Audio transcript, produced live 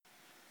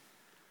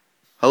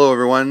Hello,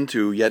 everyone,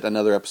 to yet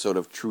another episode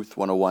of Truth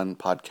 101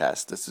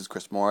 podcast. This is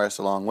Chris Morris,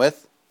 along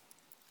with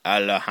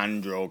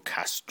Alejandro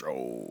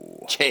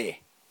Castro.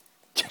 Che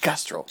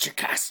Castro,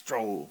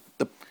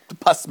 The the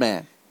Pus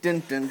Man.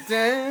 dun, dun,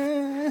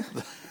 dun.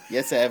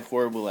 Yes, I have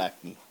horrible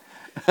acne.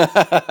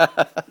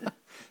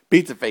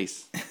 Pizza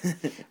face,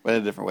 but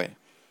in a different way.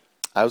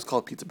 I was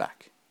called Pizza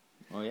Back.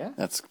 Oh yeah,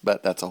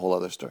 But that's a whole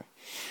other story.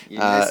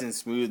 you're nice and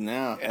smooth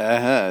now.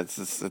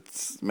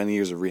 It's many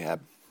years of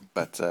rehab,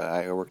 but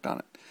I worked on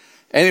it.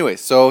 Anyway,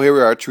 so here we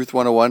are, Truth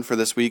 101 for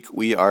this week.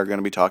 We are going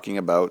to be talking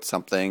about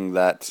something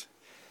that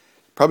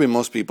probably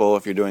most people,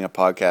 if you're doing a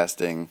podcast,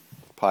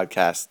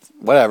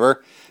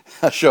 whatever,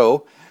 a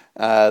show,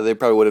 they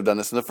probably would have done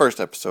this in the first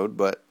episode,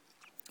 but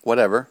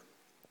whatever.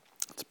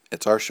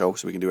 It's our show,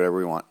 so we can do whatever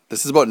we want.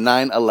 This is about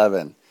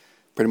 9/11,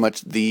 pretty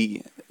much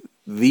the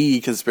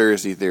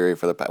conspiracy theory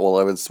for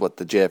it's what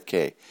the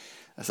JFK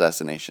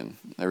assassination.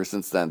 Ever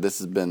since then, this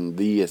has been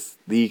the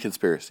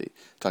conspiracy,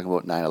 talking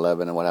about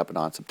 9/11 and what happened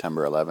on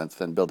September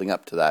 11th and building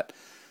up to that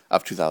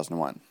of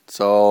 2001.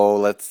 So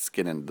let's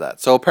get into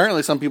that. So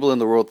apparently some people in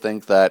the world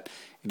think that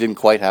it didn't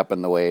quite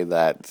happen the way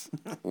that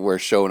we're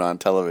shown on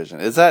television.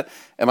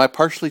 Am I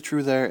partially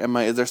true there?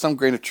 Is there some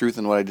grain of truth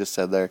in what I just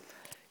said there?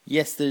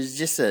 Yes, there's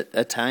just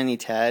a tiny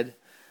tad.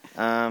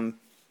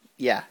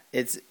 Yeah,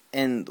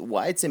 and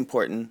why it's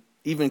important.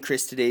 Even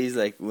Chris today, he's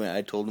like, when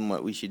I told him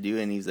what we should do,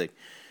 and he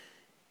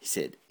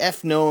said,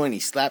 F no, and he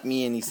slapped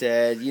me, and he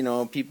said,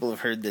 people have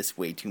heard this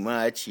way too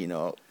much,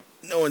 no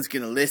one's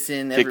going to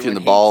listen. Kicked you in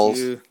the balls.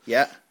 You.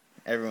 Yeah,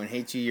 everyone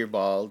hates you, you're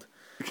bald.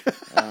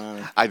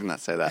 I did not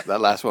say that. That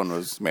last one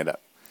was made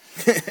up.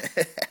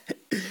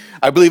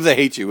 I believe they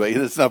hate you, but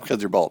it's not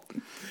because you're bald.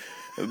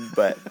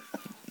 But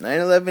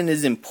 9/11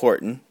 is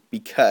important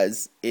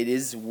because it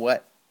is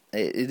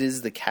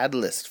the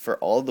catalyst for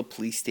all the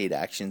police state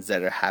actions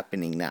that are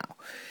happening now.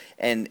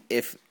 And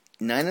if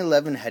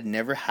 9/11 had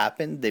never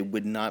happened, they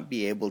would not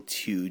be able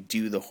to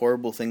do the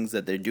horrible things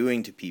that they're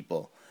doing to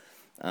people,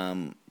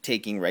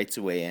 taking rights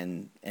away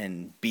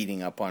and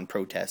beating up on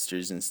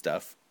protesters and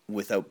stuff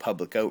without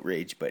public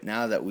outrage. But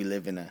now that we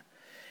live in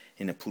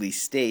a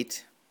police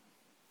state,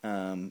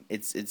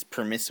 it's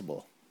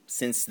permissible.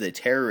 Since the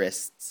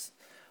terrorists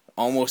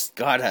almost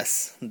got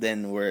us,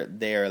 then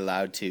they are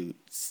allowed to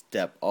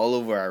step all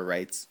over our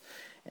rights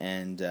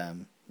and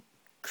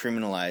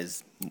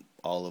criminalize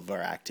all of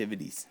our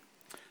activities.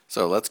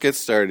 So let's get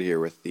started here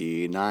with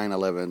the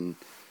 9/11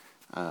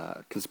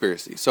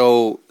 conspiracy.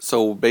 So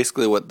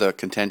basically what the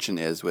contention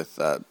is with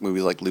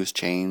movies like Loose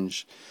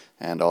Change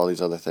and all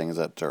these other things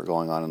that are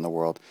going on in the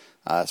world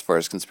as far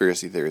as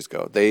conspiracy theories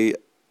go, they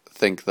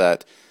think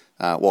that,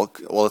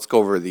 let's go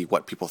over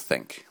what people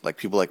think. Like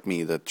people like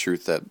me, the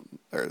truth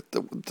or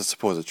the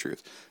supposed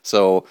truth.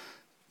 So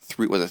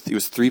it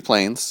was three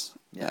planes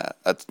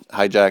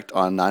hijacked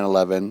on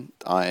 9/11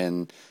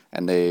 and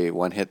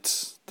one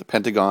hit the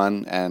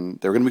Pentagon, and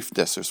there were going to be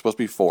there's supposed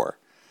to be four,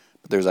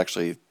 but there's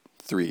actually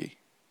three.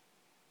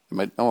 Am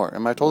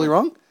I totally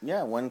wrong?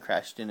 Yeah, one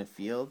crashed in a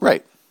field.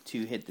 Right.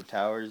 Two hit the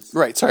towers.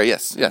 Right. Sorry.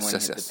 Yes.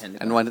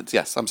 And one.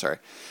 Yes. I'm sorry.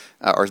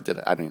 Or did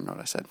I don't even know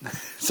what I said.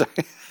 Sorry.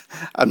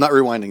 I'm not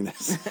rewinding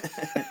this.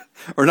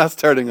 We're not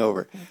starting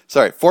over.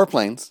 Sorry. 4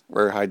 planes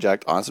were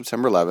hijacked on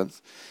September 11th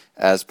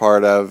as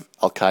part of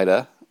Al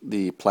Qaeda,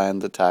 the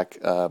planned attack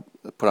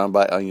put on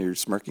by. You're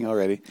smirking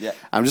already. Yeah.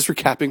 I'm just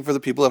recapping for the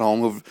people at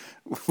home who've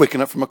waken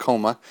up from a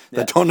coma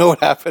that don't know what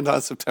happened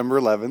on September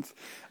 11th.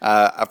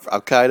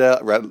 Al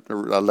Qaeda,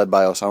 led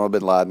by Osama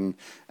bin Laden,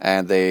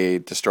 and they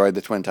destroyed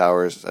the Twin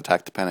Towers,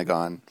 attacked the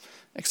Pentagon,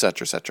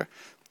 etc., etc.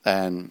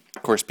 And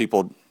of course,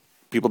 people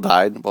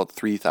died. About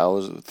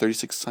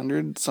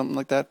 3,600, something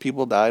like that.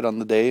 People died on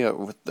the day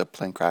with the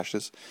plane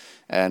crashes,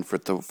 and for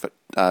the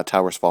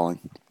towers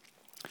falling.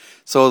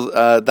 So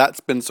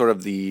that's been sort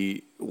of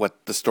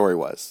what the story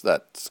was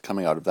that's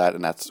coming out of that,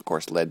 and that's of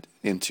course led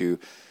into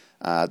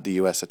the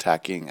U.S.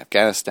 attacking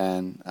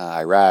Afghanistan,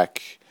 Iraq,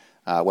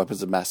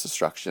 weapons of mass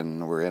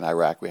destruction. We're in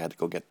Iraq, we had to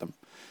go get them.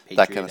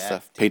 That kind of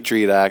stuff.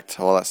 Patriot Act,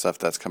 all that stuff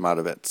that's come out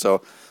of it.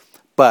 So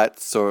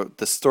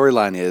the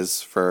storyline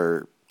is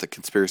for the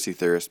conspiracy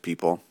theorist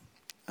people,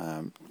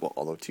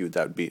 although to you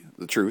that would be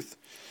the truth,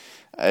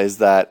 is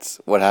that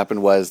what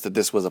happened was that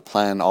this was a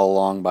plan all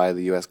along by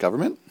the U.S.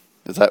 government.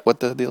 Is that what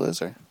the deal is?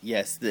 Or?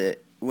 Yes.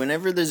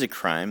 Whenever there's a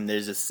crime,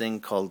 there's this thing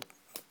called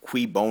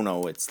cui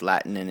bono. It's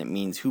Latin and it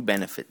means who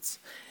benefits.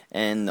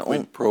 And the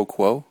Quid pro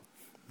quo?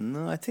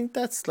 No, I think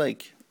that's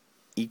like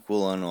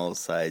equal on all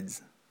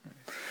sides.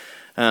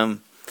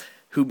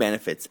 Who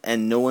benefits?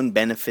 And no one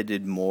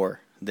benefited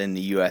more than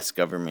the U.S.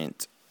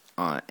 government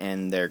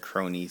and their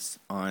cronies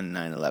on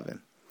 9/11.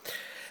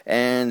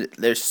 And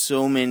there's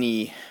so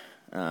many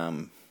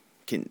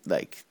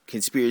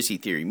conspiracy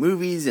theory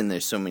movies, and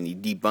there's so many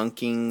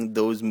debunking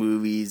those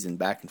movies and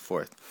back and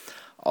forth.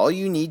 All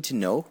you need to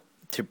know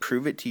to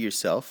prove it to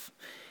yourself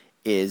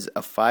is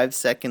a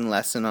 5-second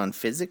lesson on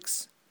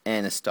physics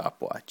and a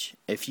stopwatch.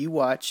 If you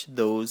watch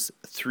those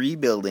 3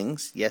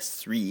 buildings, yes,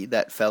 3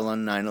 that fell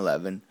on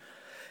 9/11,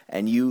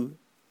 and you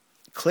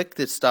click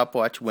the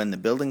stopwatch when the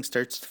building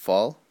starts to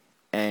fall,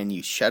 and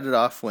you shut it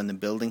off when the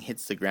building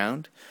hits the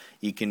ground,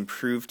 you can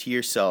prove to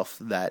yourself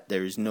that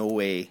there's no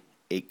way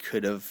it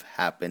could have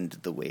happened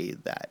the way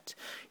that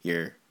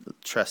your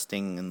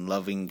trusting and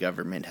loving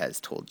government has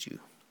told you.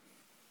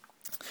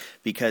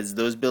 Because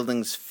those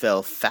buildings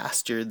fell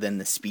faster than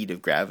the speed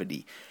of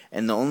gravity.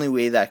 And the only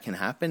way that can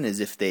happen is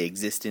if they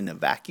exist in a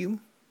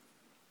vacuum.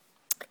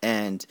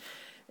 And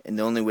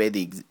the only way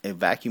a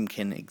vacuum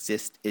can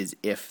exist is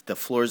if the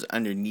floors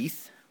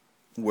underneath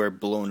were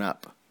blown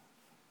up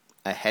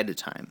ahead of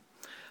time.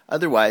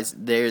 Otherwise,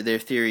 their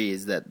theory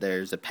is that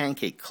there's a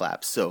pancake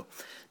collapse. So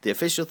the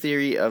official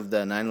theory of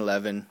the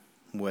 9/11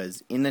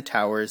 was in the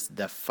towers,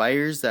 the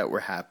fires that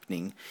were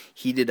happening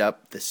heated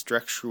up the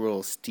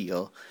structural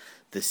steel.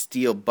 The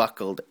steel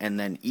buckled, and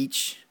then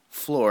each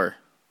floor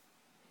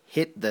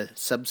hit the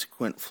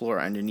subsequent floor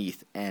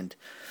underneath and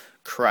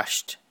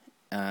crushed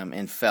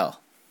and fell.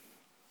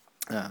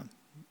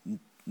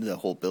 The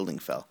whole building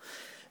fell.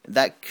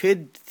 That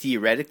could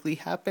theoretically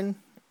happen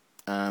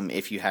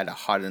if you had a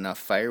hot enough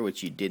fire,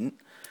 which you didn't.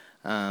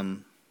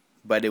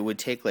 But it would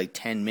take like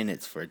 10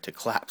 minutes for it to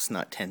collapse,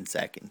 not 10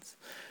 seconds.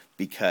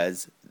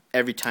 Because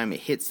every time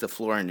it hits the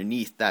floor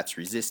underneath, that's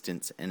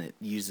resistance, and it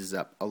uses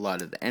up a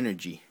lot of the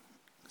energy.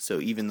 So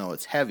even though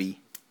it's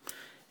heavy,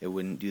 it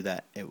wouldn't do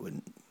that. It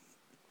wouldn't.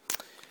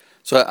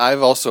 So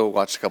I've also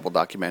watched a couple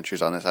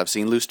documentaries on this. I've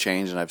seen Loose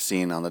Change, and I've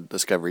seen on the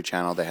Discovery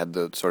Channel they had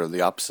the sort of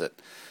the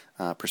opposite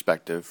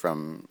perspective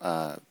from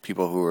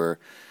people who were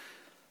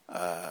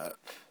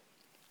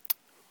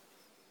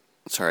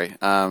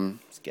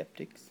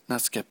Skeptics?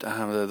 Not skeptics.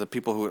 The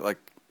people who like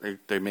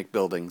they make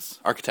buildings,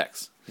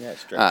 architects. Yeah,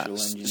 structural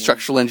engineers.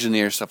 Structural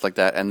engineers, stuff like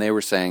that, and they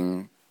were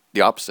saying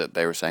the opposite.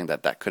 They were saying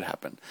that could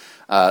happen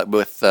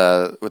with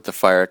the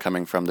fire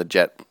coming from the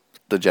jet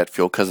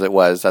fuel,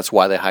 because that's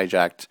why they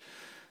hijacked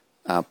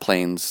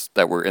planes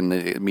that were in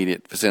the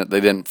immediate vicinity.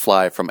 They didn't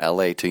fly from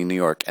LA to New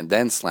York and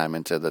then slam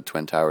into the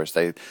Twin Towers.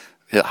 They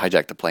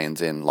hijacked the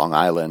planes in Long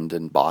Island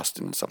and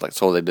Boston and stuff like that.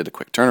 So they did a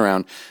quick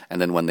turnaround,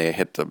 and then when they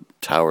hit the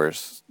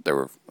towers, they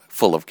were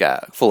full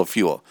of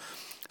fuel.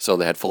 So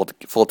they had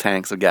full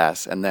tanks of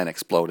gas and then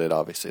exploded,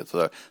 obviously.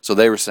 So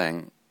they were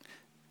saying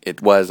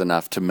it was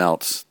enough to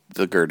melt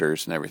the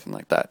girders and everything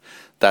like that.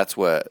 That's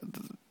what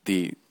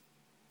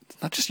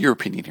not just your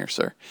opinion here,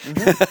 sir.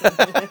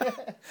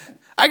 Mm-hmm.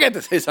 I get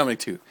to say something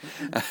too.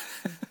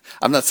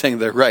 I'm not saying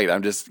they're right.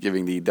 I'm just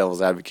giving the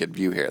devil's advocate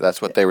view here.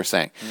 That's what they were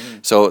saying. Mm-hmm.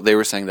 So they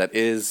were saying that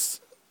it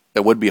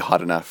would be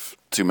hot enough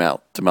to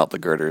melt the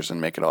girders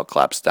and make it all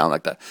collapse down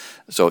like that.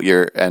 So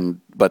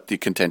but the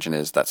contention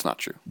is that's not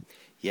true.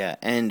 Yeah,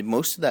 and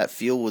most of that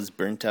fuel was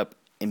burnt up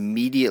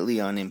immediately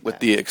on impact. With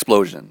the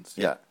explosions,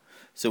 yeah.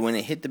 So when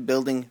it hit the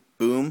building,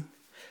 boom,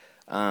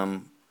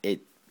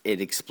 it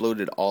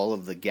exploded all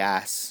of the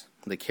gas.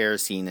 The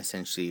kerosene,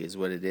 essentially, is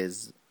what it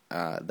is,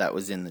 that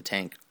was in the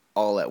tank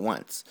all at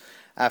once.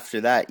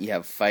 After that, you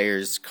have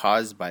fires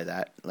caused by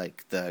that,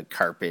 like the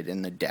carpet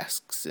and the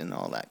desks and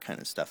all that kind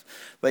of stuff.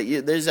 But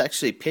there's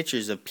actually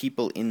pictures of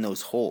people in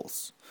those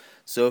holes.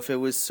 So if it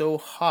was so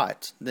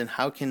hot, then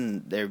how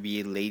can there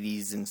be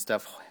ladies and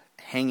stuff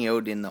hanging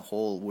out in the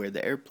hole where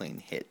the airplane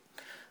hit?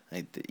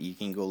 Like, you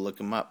can go look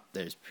them up.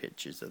 There's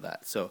pictures of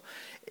that. So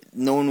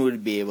no one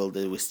would be able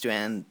to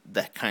withstand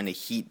that kind of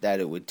heat that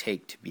it would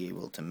take to be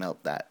able to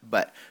melt that.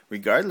 But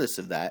regardless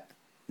of that,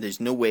 there's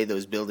no way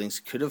those buildings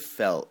could have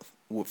fell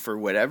for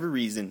whatever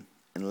reason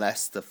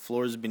unless the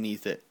floors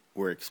beneath it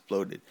were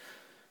exploded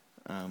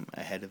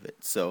ahead of it.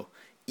 So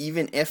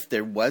even if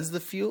there was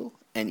the fuel,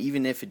 and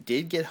even if it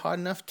did get hot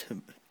enough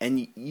to,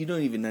 and you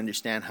don't even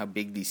understand how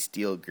big these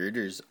steel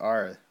girders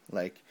are.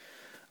 Like,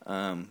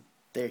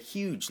 they're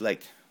huge,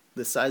 like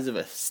the size of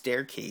a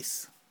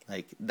staircase.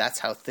 Like, that's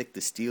how thick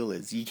the steel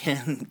is. You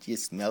can't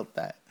just melt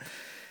that.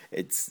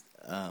 It's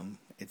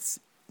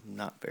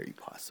not very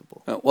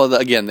possible. Well,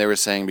 again, they were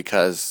saying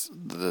because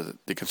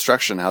the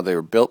construction, how they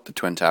were built, the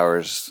Twin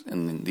Towers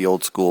in the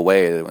old school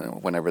way,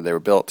 whenever they were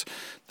built,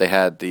 they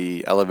had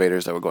the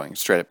elevators that were going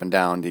straight up and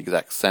down the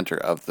exact center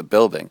of the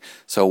building.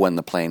 So when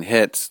the plane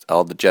hit,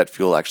 all the jet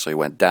fuel actually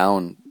went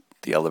down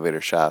the elevator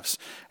shafts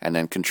and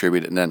then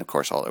contributed. And then, of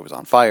course, it was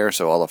on fire,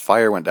 so all the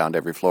fire went down to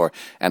every floor.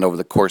 And over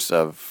the course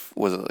of,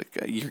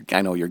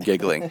 I know you're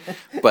giggling,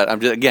 but I'm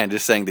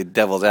just saying the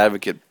devil's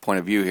advocate point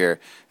of view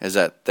here is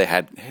that they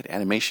had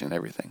animation and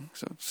everything,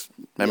 so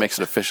that makes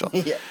it official.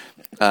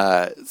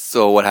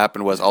 So what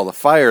happened was all the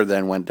fire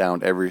then went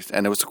down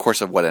and it was the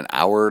course of an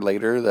hour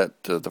later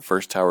that the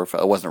first tower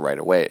fell. It wasn't right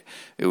away.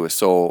 It was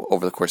so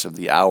over the course of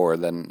the hour,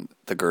 then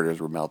the girders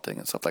were melting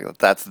and stuff like that.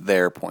 That's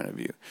their point of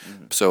view.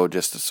 Mm-hmm. So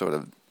just to sort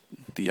of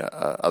the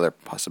other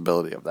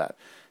possibility of that.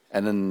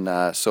 And then,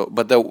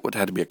 but there would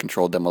have to be a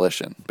controlled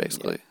demolition,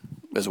 basically,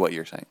 is what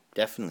you're saying.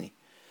 Definitely.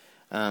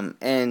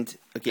 And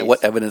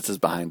what evidence is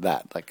behind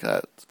that,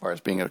 as far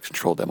as being a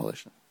controlled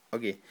demolition?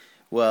 Okay,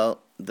 well,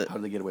 how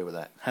do they get away with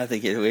that? How do they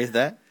get away with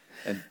that?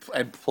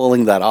 And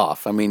pulling that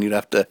off. I mean, you'd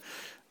have to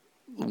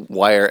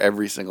wire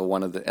every single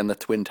one of the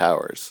Twin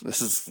Towers.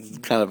 This is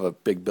kind of a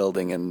big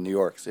building in New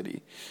York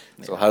City.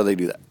 So how do they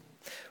do that?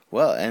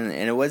 Well, and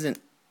it wasn't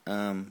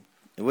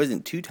it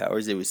wasn't 2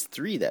 towers, it was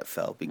 3 that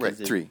fell because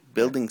Right, 3.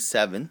 Building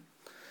 7,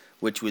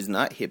 which was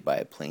not hit by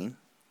a plane,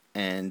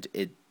 and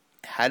it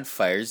had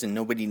fires, and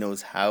nobody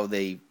knows how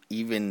they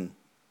even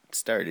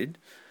started.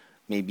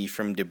 Maybe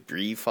from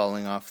debris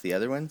falling off the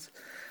other ones.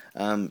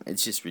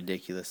 It's just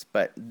ridiculous.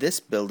 But this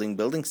building,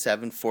 Building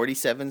 7,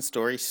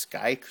 47-story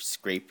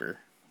skyscraper,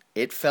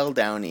 it fell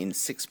down in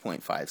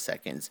 6.5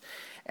 seconds.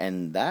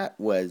 And that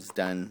was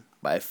done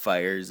by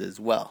fires as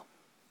well.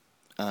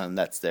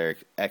 That's their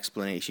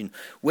explanation,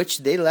 which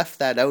they left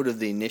that out of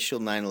the initial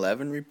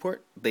 9/11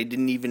 report. They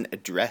didn't even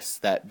address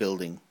that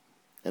building.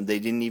 And they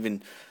didn't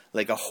even,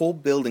 like, a whole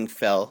building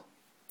fell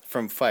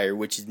from fire,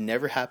 which has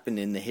never happened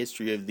in the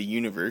history of the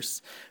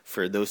universe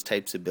for those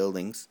types of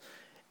buildings.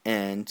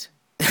 And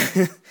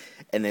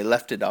and they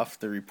left it off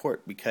the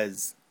report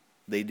because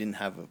they didn't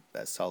have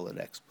a solid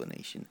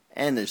explanation.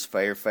 And there's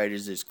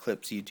firefighters, there's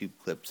clips, YouTube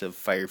clips of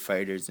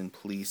firefighters and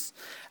police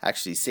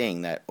actually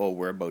saying that, oh,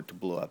 we're about to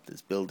blow up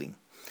this building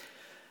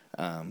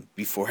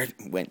before it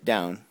went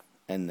down.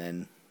 And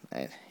then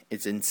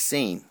it's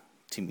insane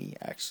to me,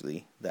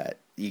 actually, that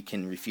you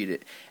can refute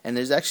it. And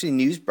there's actually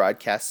news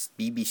broadcasts,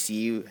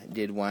 BBC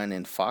did one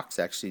and Fox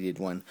actually did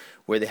one,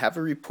 where they have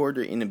a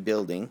reporter in a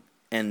building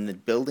and the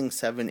Building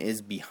 7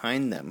 is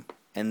behind them,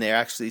 and they're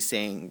actually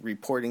saying,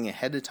 reporting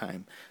ahead of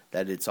time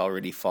that it's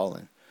already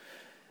fallen,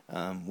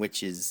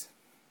 which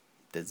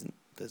doesn't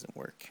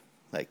work.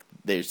 Like,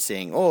 they're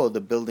saying, oh,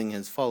 the building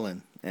has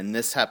fallen, and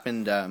this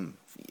happened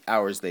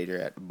hours later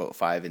at about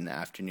 5 in the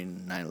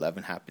afternoon.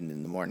 9/11 happened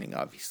in the morning,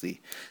 obviously,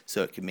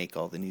 so it could make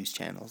all the news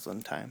channels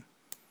on time.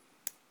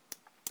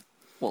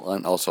 Well,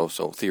 and also,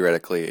 so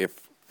theoretically, if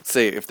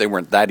they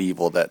weren't that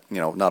evil, that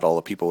not all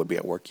the people would be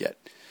at work yet.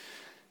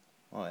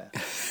 Oh yeah,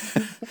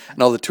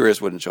 and all the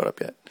tourists wouldn't show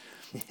up yet.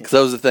 Because that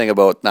was the thing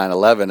about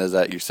 9/11 is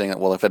that you're saying that,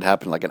 well, if it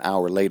happened like an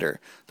hour later,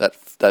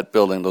 those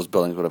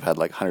buildings would have had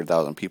like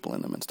 100,000 people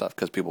in them and stuff,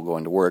 because people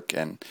going to work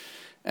and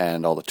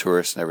all the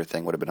tourists and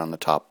everything would have been on the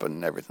top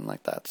and everything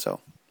like that. So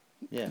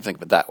yeah, think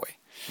of it that way.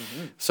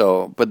 Mm-hmm.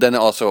 So, but then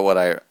also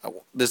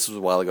this was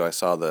a while ago, I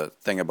saw the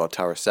thing about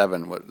Tower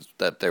 7 was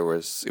that it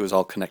was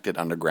all connected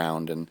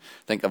underground, and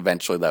I think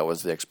eventually that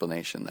was the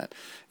explanation, that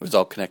it was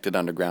all connected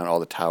underground. All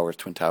the towers,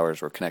 twin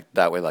towers, were connected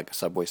that way, like a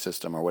subway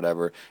system or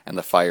whatever, and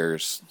the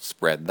fires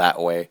spread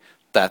that way.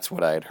 That's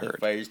what I had heard.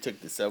 The fires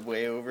took the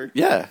subway over?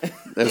 Yeah,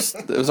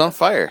 it was on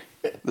fire.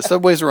 The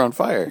subways were on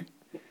fire.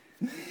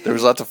 There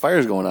was lots of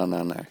fires going on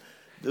down there.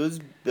 Those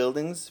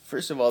buildings,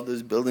 first of all,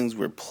 those buildings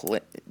were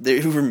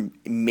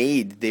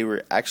they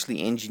were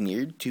actually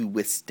engineered to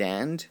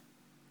withstand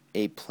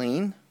a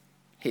plane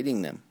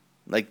hitting them,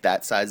 like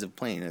that size of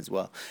plane as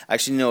well.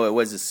 Actually, no, it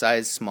was a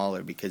size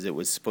smaller because it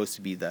was supposed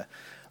to be the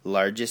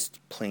largest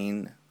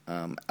plane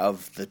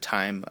of the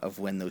time of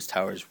when those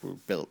towers were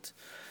built.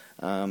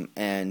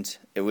 And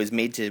it was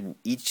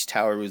each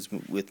tower was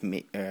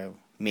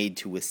made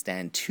to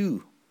withstand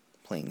 2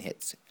 plane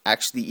hits.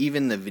 Actually,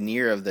 even the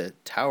veneer of the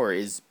tower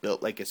is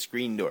built like a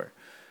screen door.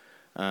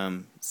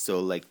 So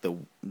like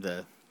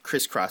the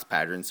crisscross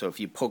pattern. So if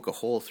you poke a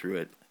hole through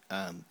it,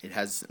 it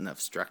has enough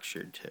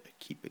structure to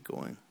keep it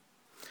going.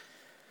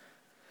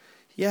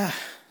 Yeah.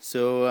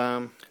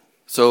 So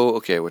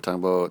okay, we're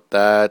talking about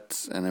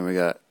that, and then we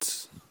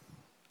got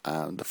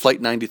the Flight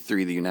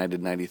 93, the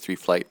United 93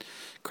 flight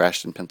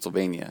crashed in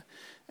Pennsylvania.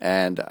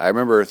 And I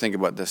remember thinking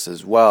about this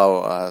as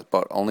well,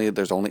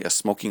 there's only a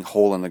smoking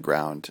hole in the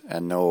ground,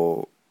 and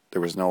there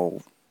was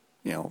no,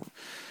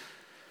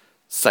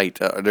 sight,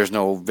 there's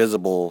no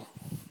visible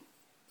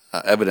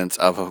evidence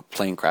of a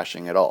plane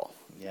crashing at all.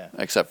 Yeah.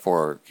 Except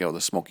for,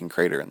 the smoking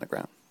crater in the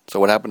ground.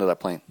 So what happened to that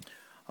plane?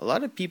 A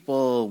lot of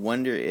people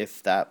wonder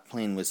if that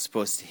plane was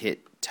supposed to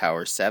hit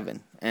Tower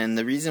 7. And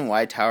the reason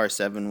why Tower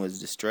 7 was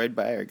destroyed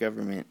by our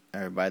government,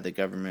 or by the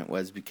government,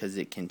 was because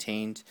it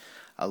contained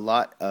a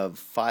lot of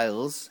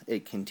files.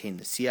 It contained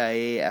the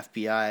CIA,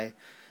 FBI,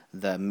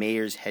 the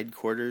mayor's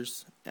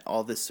headquarters,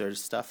 all this sort of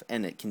stuff.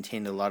 And it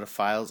contained a lot of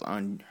files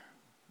on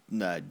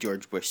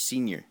George Bush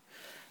Sr.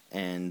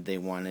 And they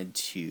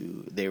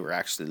were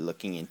actually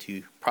looking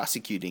into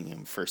prosecuting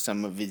him for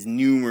some of his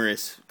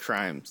numerous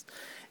crimes.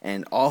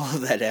 And all of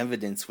that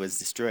evidence was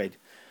destroyed.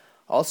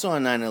 Also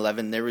on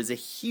 9/11, there was a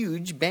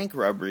huge bank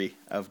robbery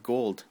of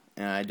gold.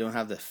 And I don't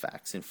have the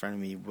facts in front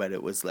of me, but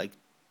it was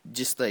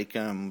just like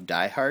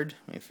Die Hard.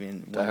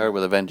 Die Hard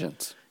with a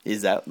Vengeance.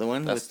 Is that the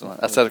one? That's the one.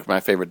 That's like my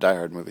favorite Die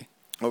Hard movie.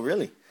 Oh,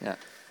 really? Yeah.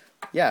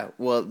 Yeah,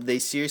 well, they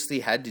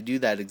seriously had to do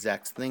that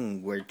exact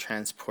thing where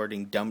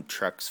transporting dump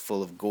trucks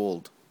full of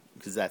gold,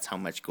 because that's how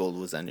much gold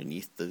was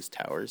underneath those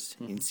towers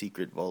in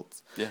secret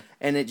vaults. Yeah.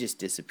 And it just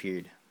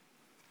disappeared.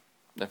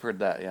 I've heard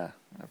that, yeah.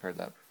 I've heard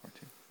that before,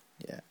 too.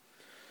 Yeah.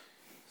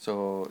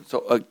 So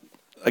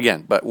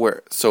again,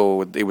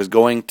 so it was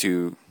going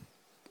to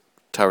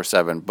Tower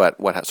 7, but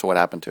what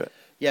happened to it?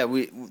 Yeah,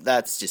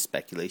 that's just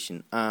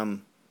speculation. So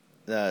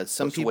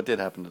what did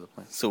happen to the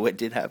plane? So what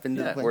did happen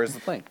to the plane? Where's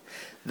the plane?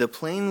 The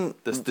plane...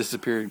 This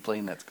disappearing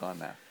plane that's gone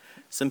now.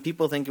 Some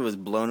people think it was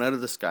blown out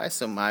of the sky.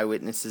 Some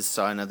eyewitnesses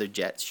saw another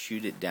jet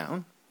shoot it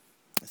down.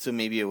 So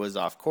maybe it was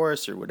off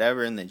course or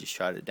whatever, and they just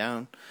shot it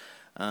down.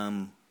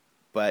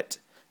 But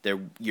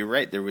you're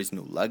right. There was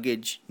no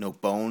luggage, no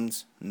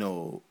bones,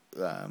 no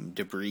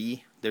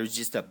debris. There was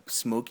just a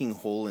smoking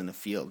hole in a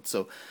field.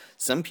 So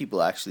some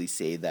people actually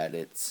say that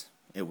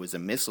it was a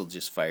missile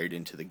just fired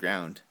into the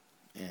ground.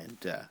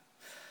 And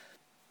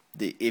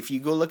if you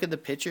go look at the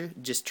picture,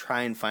 just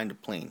try and find a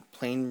plane.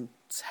 Planes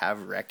have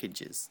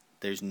wreckages.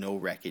 There's no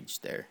wreckage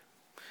there.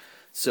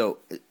 So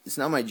it's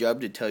not my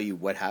job to tell you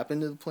what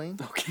happened to the plane.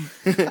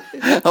 Okay.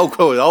 Oh,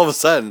 cool. All of a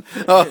sudden,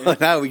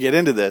 now we get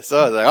into this. So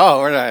I was like,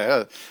 we're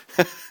not.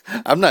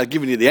 I'm not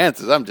giving you the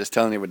answers. I'm just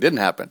telling you what didn't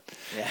happen.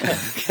 Yeah.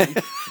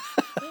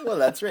 Well,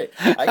 that's right.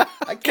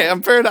 Okay,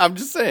 I'm fair enough. I'm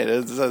just saying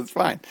it's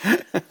fine.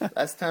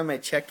 Last time I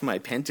checked, my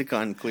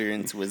Pentagon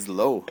clearance was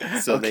low.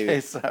 So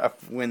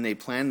when they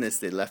planned this,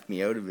 they left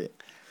me out of it.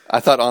 I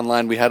thought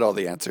online we had all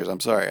the answers. I'm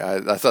sorry.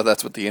 I thought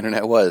that's what the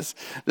internet was.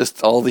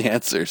 Just all the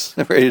answers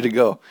ready to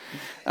go.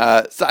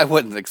 So I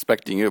wasn't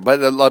expecting you. But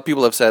a lot of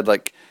people have said,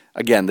 like,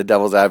 again, the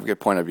devil's advocate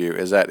point of view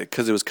is that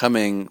because it was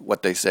coming,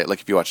 what they say,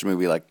 like if you watch a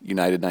movie like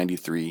United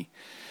 93.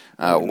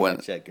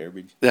 Watch that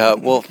garbage.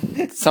 Well,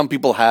 some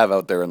people have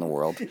out there in the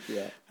world.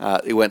 Yeah.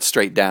 It went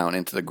straight down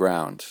into the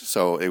ground.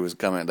 So it was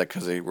coming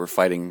because they were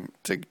fighting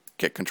to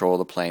get control of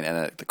the plane, and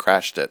it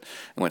crashed it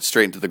and went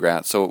straight into the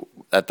ground. So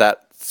at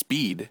that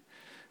speed...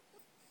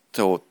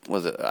 So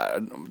was it?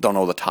 I don't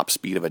know the top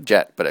speed of a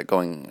jet, but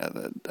going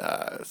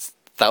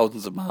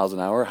thousands of miles an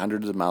hour,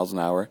 hundreds of miles an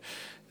hour,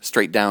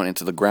 straight down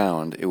into the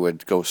ground, it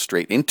would go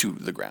straight into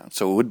the ground.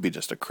 So it would be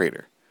just a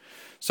crater.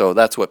 So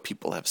that's what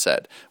people have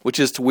said, which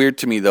is weird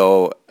to me,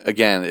 though.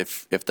 Again,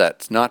 if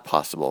that's not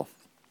possible,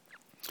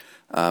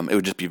 it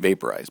would just be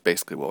vaporized.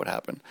 Basically, what would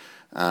happen?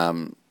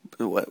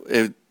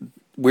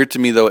 Weird to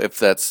me, though,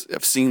 if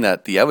seeing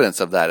that, the evidence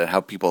of that and how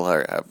people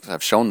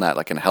have shown that,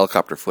 like in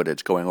helicopter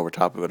footage going over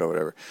top of it or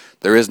whatever,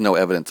 there is no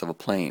evidence of a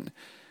plane.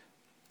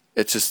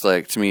 It's just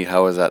like, to me,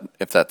 how is that,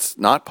 if that's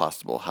not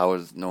possible, how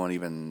is no one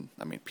even,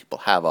 I mean, people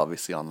have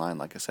obviously online,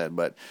 like I said,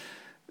 but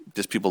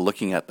just people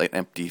looking at like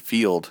empty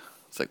field,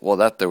 it's like, well,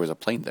 there was a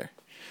plane there.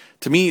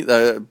 To me,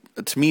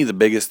 the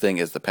biggest thing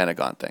is the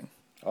Pentagon thing.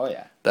 Oh,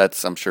 yeah.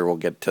 I'm sure we'll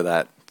get to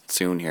that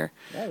soon here.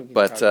 Yeah, we can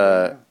but talk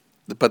about that.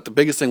 But the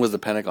biggest thing was the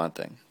Pentagon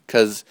thing,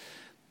 because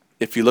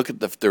if you look at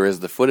there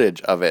is the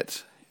footage of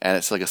it, and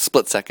it's like a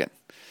split second,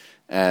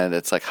 and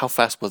it's like, how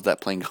fast was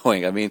that plane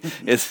going? I mean,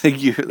 it's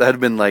like that had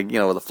been like,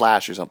 with a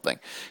flash or something,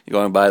 you're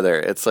going by there.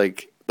 It's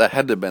like that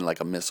had to have been like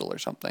a missile or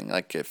something.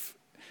 Like if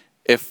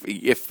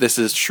this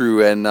is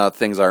true and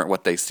things aren't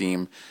what they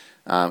seem,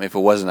 if it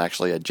wasn't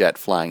actually a jet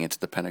flying into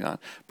the Pentagon.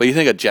 But you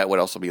think a jet would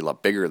also be a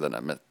lot bigger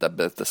than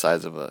the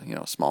size of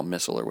a small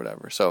missile or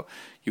whatever. So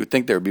you would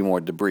think there would be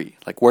more debris.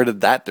 Like, where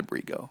did that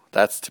debris go?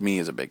 That's, to me,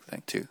 is a big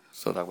thing too.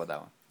 So talk about that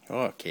one.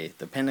 Oh, okay,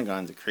 the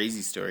Pentagon's a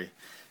crazy story.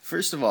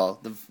 First of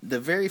all, the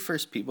very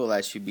first people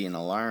that should be an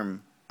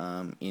alarm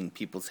in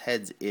people's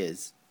heads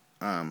is,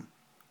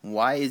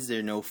 why is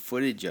there no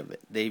footage of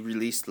it? They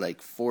released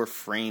like 4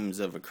 frames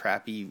of a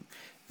crappy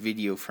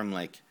video from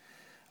like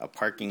a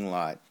parking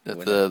lot.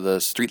 The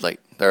street light.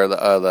 The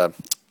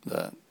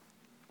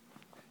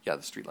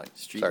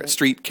street light.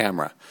 Street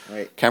camera.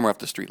 Right. Camera off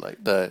the street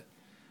light. To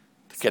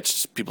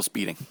catch people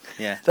speeding.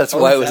 Yeah. That's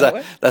why it was.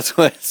 That's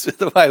why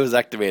it was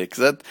activated,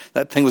 because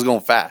that thing was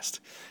going fast.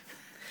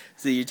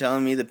 So you're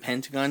telling me the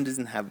Pentagon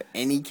doesn't have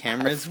any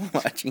cameras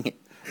watching it?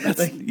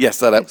 Yes,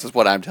 that's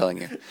what I'm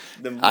telling you.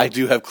 I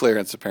do have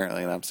clearance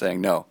apparently, and I'm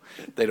saying no,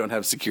 they don't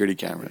have security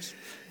cameras.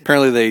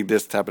 Apparently, they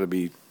just happen to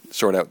be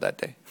short out that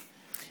day.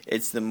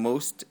 It's the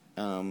most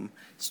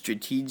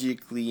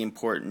strategically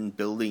important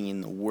building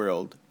in the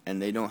world,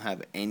 and they don't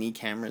have any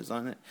cameras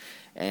on it.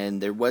 And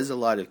there was a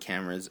lot of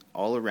cameras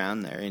all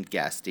around there in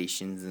gas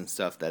stations and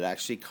stuff that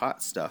actually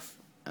caught stuff.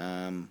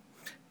 And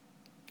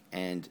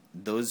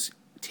those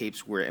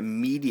tapes were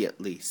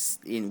immediately,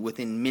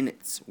 within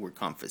minutes, were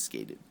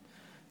confiscated.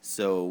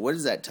 So what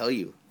does that tell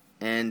you?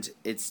 And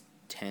it's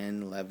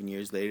 10, 11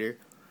 years later,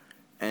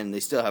 and they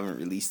still haven't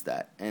released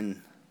that.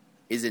 And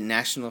is it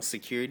national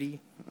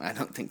security? I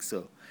don't think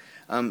so.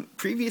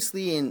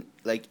 Previously,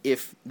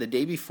 if the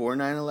day before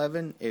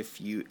 9/11,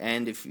 if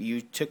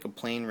you took a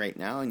plane right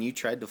now and you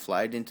tried to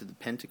fly it into the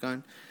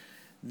Pentagon,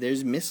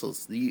 there's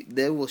missiles.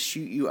 They will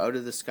shoot you out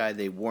of the sky.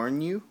 They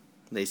warn you.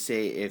 They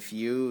say if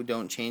you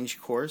don't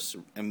change course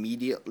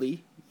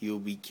immediately, you'll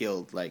be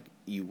killed.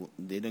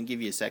 They don't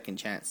give you a second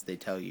chance. They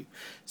tell you.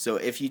 So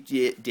if you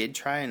did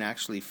try and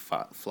actually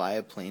fly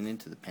a plane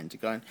into the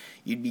Pentagon,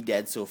 you'd be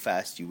dead so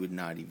fast you would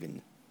not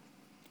even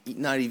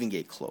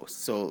get close.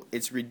 So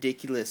it's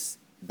ridiculous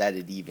that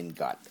it even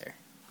got there.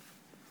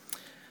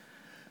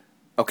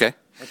 Okay.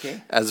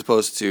 Okay. As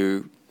opposed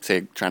to,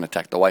 say, trying to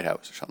attack the White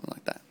House or something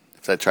like that.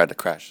 If they tried to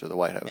crash to the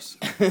White House.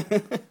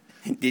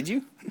 Did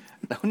you?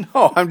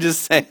 No, I'm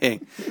just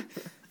saying.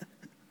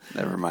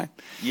 Never mind.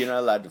 You're not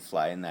allowed to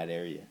fly in that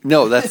area.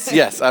 No,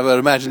 yes. I would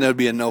imagine there would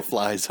be a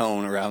no-fly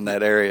zone around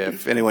that area.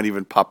 If anyone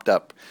even popped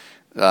up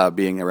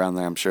being around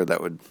there, I'm sure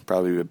that would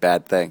probably be a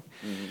bad thing.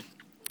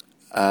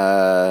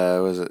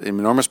 Was it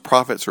enormous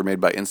profits were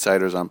made by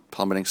insiders on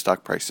plummeting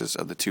stock prices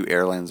of the two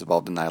airlines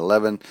involved in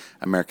 9/11,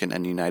 American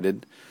and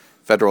United.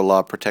 Federal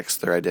law protects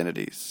their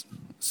identities.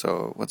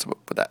 So what's up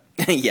with that?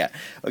 Yeah.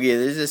 Okay,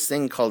 there's this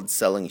thing called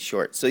selling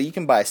short. So you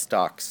can buy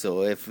stocks.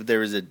 So if there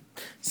was a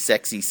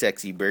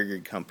sexy burger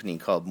company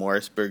called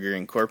Morris Burger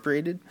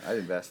Incorporated,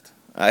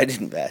 I'd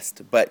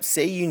invest. But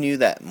say you knew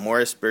that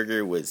Morris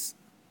Burger was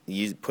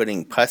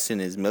putting pus in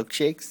his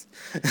milkshakes.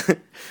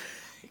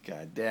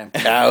 Goddamn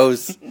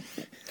cows.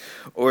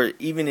 Or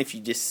even if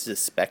you just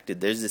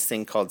suspected, there's this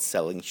thing called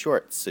selling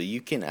short. So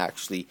you can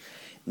actually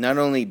not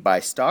only buy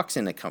stocks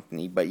in a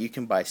company, but you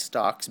can buy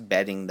stocks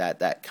betting that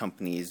that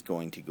company is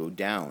going to go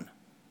down,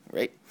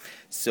 right?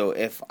 So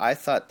if I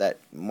thought that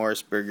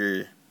Morris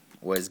Burger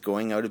was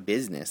going out of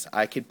business,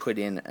 I could put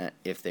in,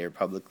 if they're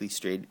publicly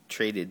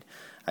traded,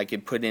 I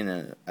could put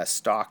in a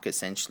stock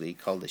essentially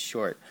called a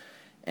short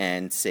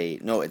and say,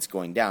 no, it's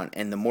going down.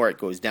 And the more it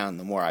goes down,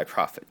 the more I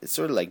profit. It's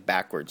sort of like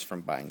backwards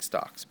from buying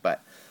stocks.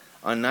 But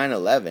on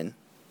 9/11,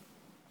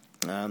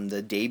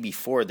 the day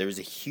before, there was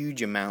a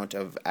huge amount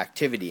of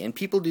activity. And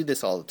people do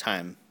this all the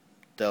time.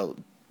 They'll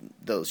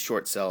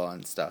short sell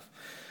on stuff.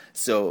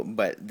 So,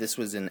 but this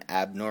was an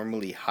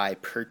abnormally high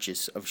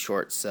purchase of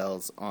short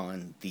sells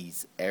on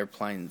these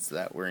airplanes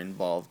that were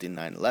involved in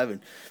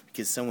 9/11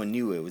 because someone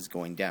knew it was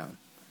going down,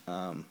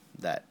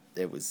 that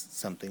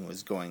something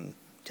was going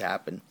to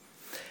happen.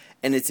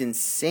 And it's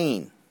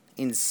insane.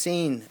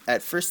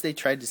 At first they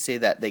tried to say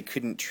that they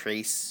couldn't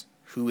trace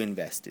who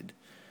invested.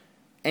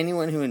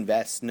 Anyone who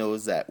invests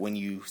knows that when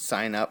you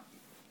sign up,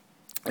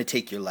 they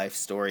take your life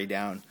story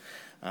down.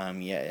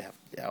 You have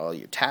all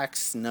your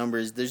tax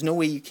numbers. There's no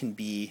way you can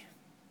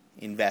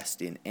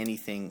invest in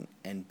anything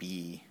and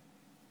be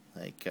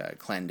like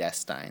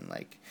clandestine.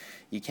 Like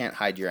you can't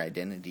hide your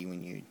identity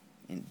when you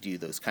do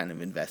those kind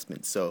of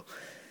investments. So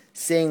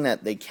saying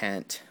that they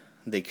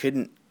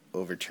couldn't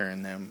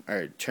overturn them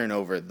or turn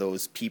over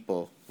those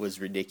people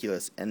was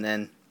ridiculous. And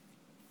then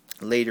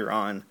later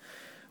on,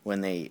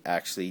 when they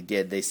actually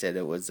did, they said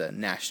it was a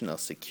national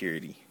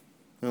security.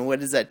 And what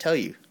does that tell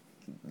you?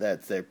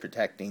 That they're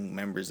protecting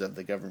members of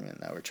the government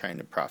that were trying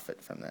to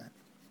profit from that.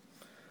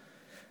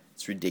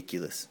 It's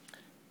ridiculous.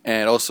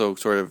 And also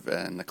sort of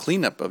in the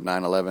cleanup of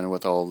 9/11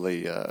 with all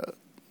the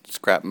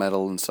scrap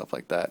metal and stuff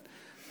like that,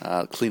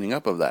 cleaning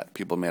up of that,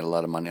 people made a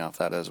lot of money off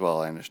that as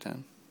well, I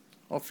understand.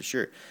 Oh, for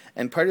sure.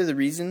 And part of the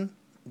reason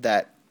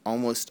that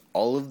almost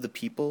all of the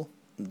people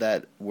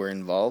that were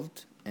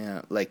involved,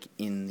 like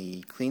in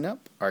the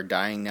cleanup, are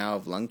dying now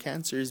of lung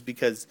cancer is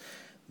because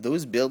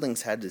those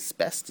buildings had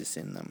asbestos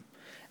in them.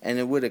 And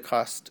it would have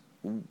cost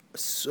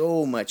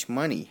so much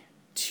money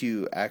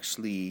to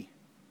actually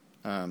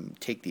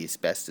take the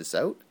asbestos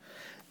out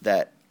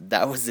that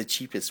was the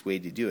cheapest way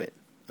to do it.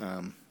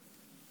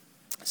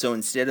 So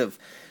instead of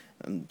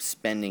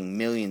spending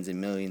millions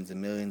and millions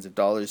and millions of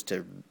dollars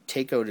to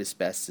take out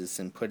asbestos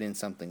and put in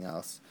something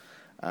else,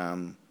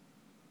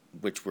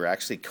 which were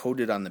actually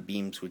coated on the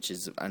beams, which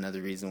is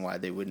another reason why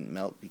they wouldn't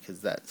melt,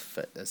 because that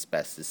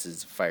asbestos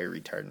is fire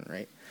retardant,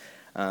 right?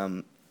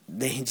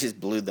 They just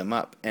blew them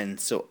up. And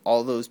so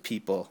all those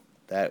people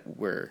that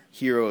were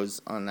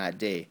heroes on that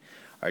day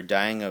are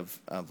dying of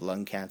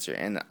lung cancer,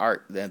 and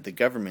the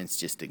government's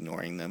just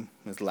ignoring them,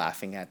 is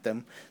laughing at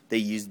them. They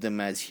used them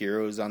as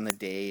heroes on the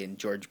day, and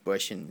George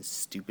Bush and his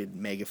stupid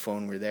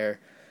megaphone were there,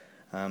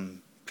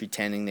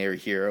 pretending they were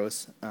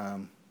heroes.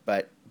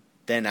 But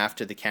then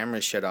after the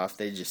cameras shut off,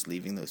 they're just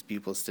leaving those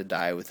people to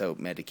die without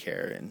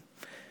Medicare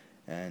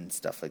and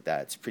stuff like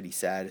that. It's pretty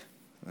sad.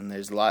 And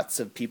there's lots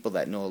of people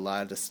that know a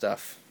lot of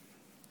stuff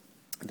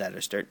that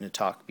are starting to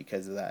talk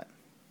because of that.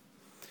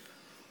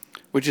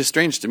 Which is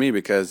strange to me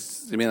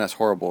because, I mean, that's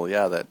horrible.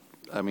 Yeah, it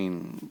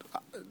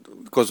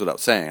goes without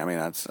saying. I mean,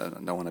 I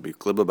don't want to be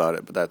glib about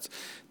it, but that's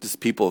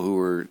just people who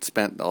were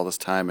spent all this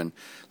time, and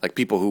like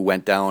people who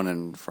went down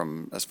and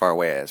from as far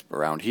away as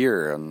around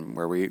here and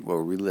where we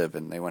live,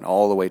 and they went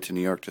all the way to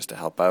New York just to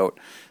help out,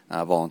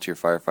 volunteer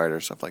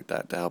firefighters, stuff like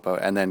that, to help out,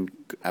 and then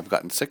have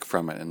gotten sick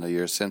from it in the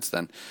years since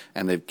then,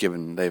 and they've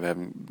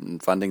been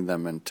funding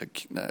them, and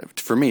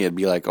for me, it'd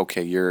be like,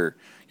 okay, you're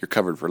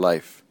covered for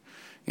life.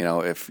 You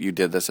know, if you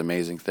did this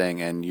amazing thing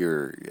and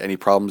any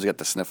problems, you get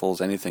the sniffles,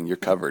 anything, you're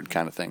covered,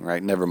 kind of thing,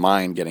 right? Never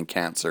mind getting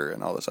cancer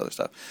and all this other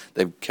stuff.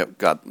 They've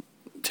got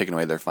taken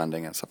away their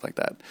funding and stuff like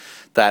that.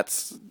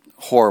 That's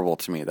horrible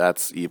to me.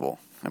 That's evil.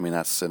 I mean,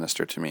 that's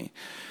sinister to me.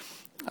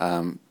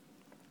 Sorry,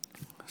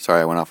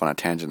 I went off on a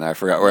tangent there. I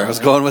forgot where I was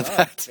going with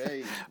that.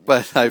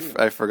 But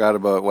I forgot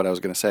about what I was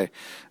going to say.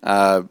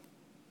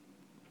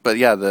 But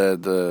yeah,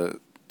 the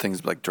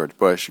things like George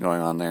Bush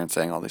going on there and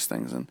saying all these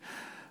things,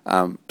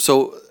 and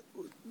so.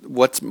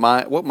 What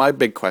my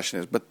big question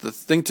is, but the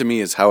thing to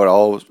me is how it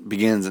all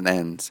begins and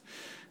ends.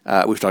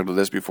 We've talked about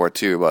this before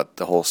too, about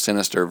the whole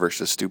sinister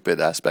versus stupid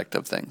aspect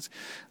of things.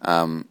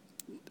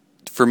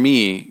 For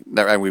me,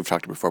 and we've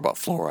talked before about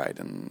fluoride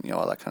and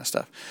all that kind of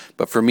stuff.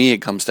 But for me, it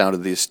comes down to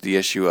the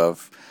issue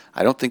of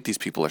I don't think these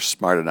people are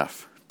smart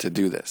enough to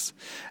do this,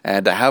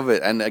 and to have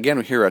it. And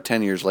again, here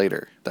 10 years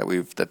later that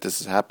this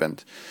has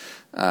happened.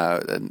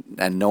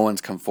 and no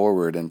one's come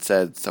forward and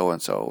said so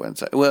and so and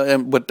so.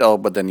 Well,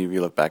 but then if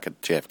you look back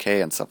at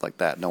JFK and stuff like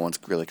that, no one's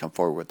really come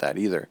forward with that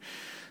either.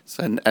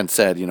 So, and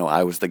said,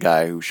 I was the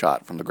guy who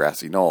shot from the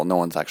grassy knoll. No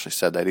one's actually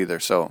said that either.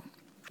 So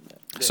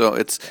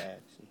it's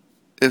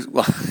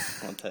well,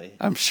 I'll tell you.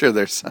 I'm sure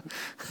there's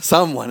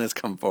someone has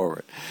come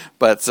forward,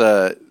 but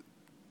they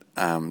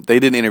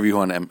didn't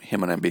interview him on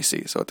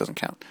NBC, so it doesn't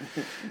count.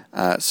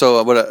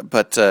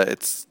 But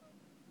it's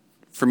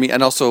for me,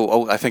 and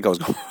also I think I was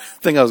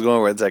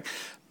going where it's like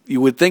you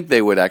would think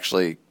they would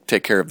actually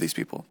take care of these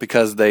people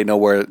because they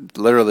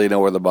literally know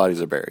where the bodies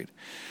are buried.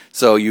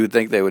 So you would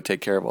think they would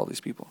take care of all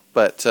these people.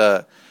 But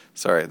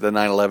sorry, the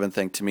 9/11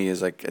 thing to me is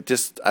like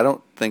I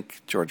don't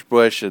think George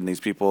Bush and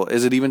these people.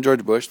 Is it even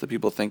George Bush that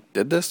people think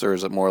did this, or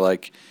is it more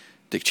like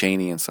Dick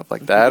Cheney and stuff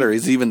like that, or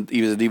is it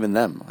even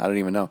them? I don't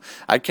even know.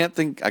 I can't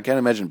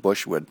imagine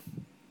Bush would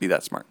be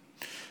that smart,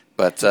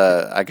 but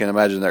I can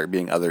imagine there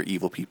being other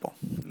evil people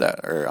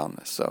that are on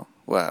this. So,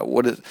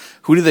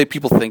 who do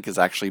people think is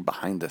actually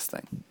behind this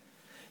thing?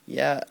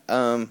 Yeah,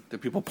 do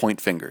people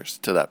point fingers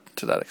to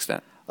that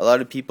extent? A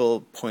lot of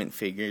people point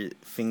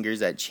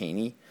fingers at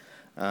Cheney,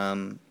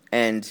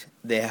 and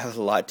they have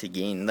a lot to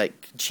gain.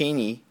 Like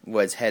Cheney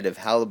was head of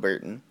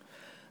Halliburton.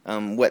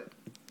 What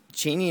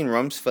Cheney and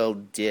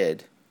Rumsfeld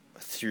did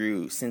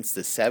since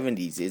the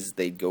 70s is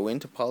they'd go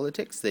into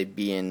politics. They'd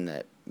be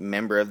a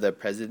member of the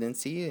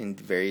presidency in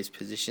various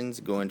positions,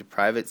 go into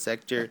private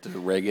sector. After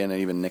Reagan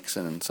and even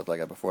Nixon and stuff like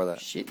that before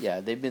that.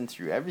 Yeah, they've been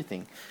through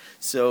everything.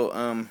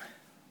 So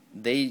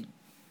they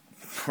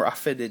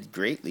profited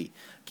greatly.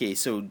 Okay,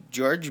 so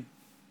George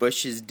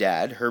Bush's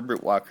dad,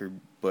 Herbert Walker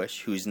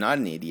Bush, who's not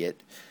an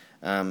idiot,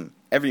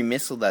 every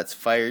missile that's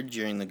fired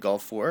during the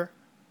Gulf War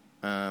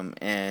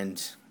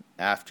and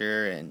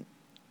after, and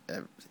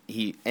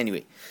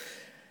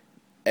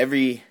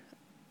every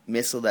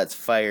missile that's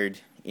fired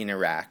in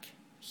Iraq,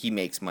 he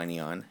makes money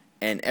on,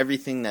 and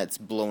everything that's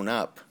blown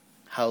up,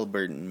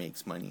 Halliburton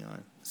makes money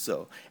on.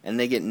 So, and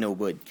they get no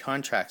bid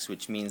contracts,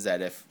 which means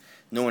that if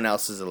no one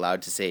else is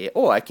allowed to say,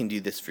 "Oh, I can do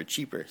this for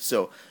cheaper,"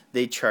 so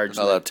they charge.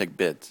 They're allowed to take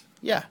bids.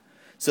 Yeah,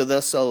 so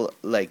they'll sell,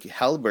 like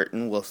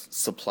Halliburton will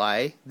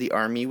supply the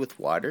army with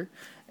water,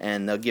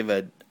 and they'll give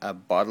a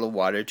bottle of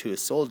water to a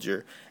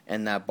soldier,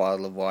 and that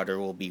bottle of water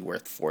will be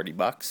worth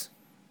 $40,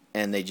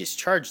 and they just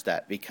charge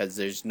that because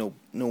there's no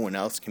one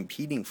else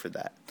competing for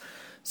that.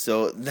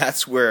 So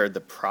that's where the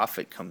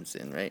profit comes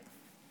in, right?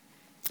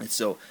 And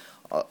so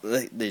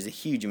there's a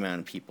huge amount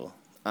of people.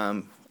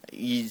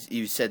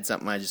 You said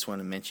something I just want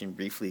to mention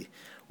briefly,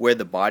 where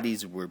the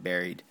bodies were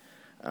buried.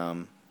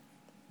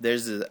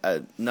 There's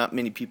not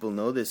many people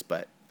know this,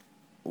 but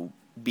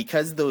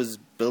because those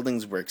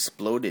buildings were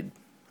exploded,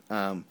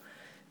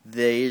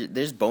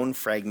 there's bone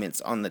fragments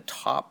on the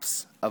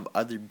tops of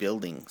other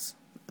buildings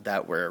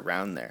that were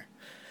around there.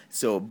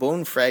 So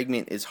bone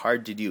fragment is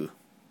hard to do.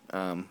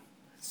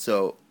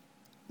 So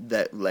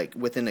that, like,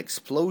 with an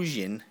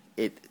explosion,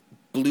 it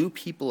blew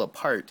people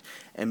apart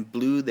and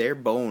blew their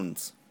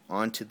bones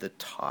onto the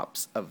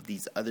tops of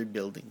these other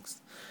buildings.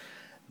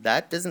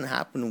 That doesn't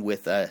happen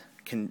with the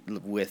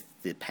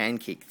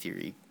pancake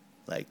theory.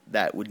 Like,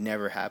 that would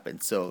never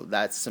happen. So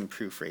that's some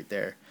proof right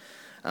there.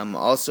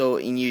 Also,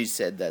 you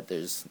said that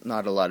there's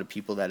not a lot of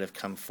people that have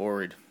come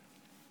forward.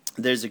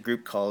 There's a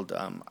group called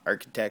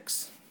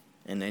Architects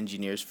and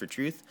Engineers for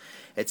Truth.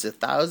 It's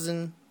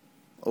 1,000,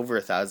 over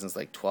 1,000, it's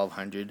like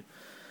 1,200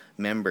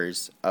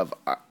 members of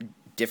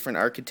different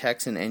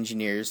architects and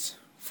engineers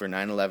for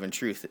 9/11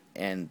 Truth,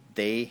 and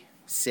they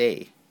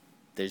say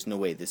there's no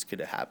way this could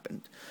have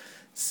happened.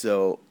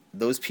 So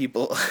those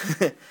people,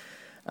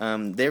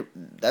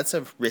 that's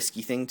a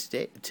risky thing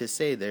to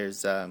say.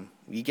 There's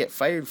you get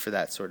fired for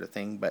that sort of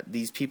thing, but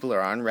these people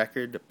are on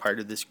record, part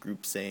of this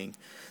group, saying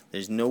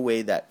there's no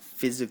way that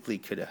physically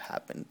could have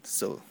happened.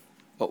 So,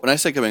 well, when I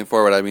say coming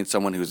forward, I mean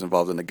someone who's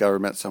involved in the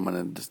government, someone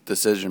in the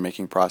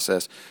decision-making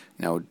process,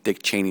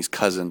 Dick Cheney's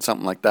cousin,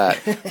 something like that,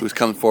 who's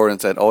come forward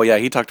and said, oh, yeah,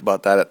 he talked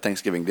about that at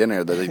Thanksgiving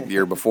dinner the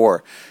year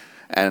before.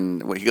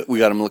 And we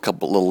got him a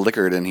little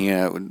liquored, and he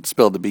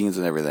spilled the beans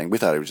and everything. We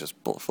thought he was just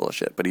full of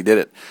shit, but he did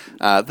it.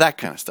 That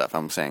kind of stuff,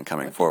 I'm saying,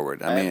 coming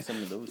forward. I have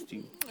some of those,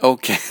 too.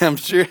 Okay, I'm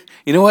sure.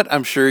 You know what?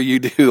 I'm sure you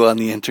do on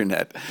the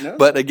internet. No.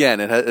 But again,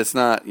 it's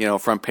not,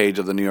 front page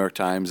of the New York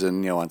Times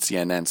and, on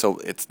CNN, so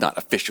it's not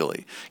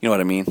officially. You know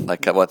what I mean?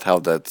 Like how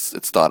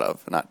it's thought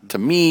of. Not to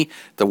me,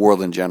 the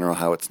world in general,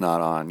 how it's not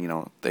on,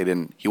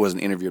 he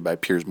wasn't interviewed by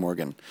Piers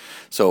Morgan.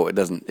 So it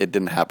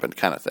didn't happen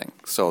kind of thing.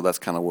 So that's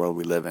kind of world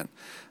we live in.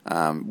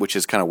 Which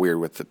is kind of weird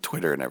with the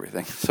Twitter and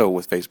everything. So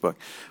with Facebook,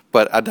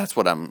 but that's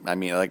what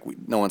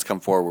no one's come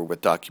forward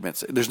with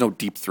documents. There's no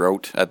deep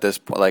throat at this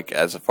point, like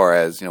as far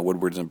as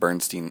Woodward's and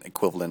Bernstein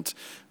equivalent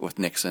with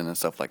Nixon and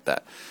stuff like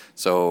that.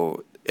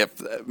 So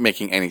if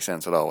making any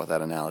sense at all with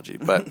that analogy,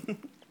 but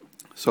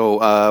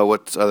so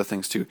what's other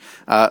things too?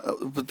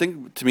 The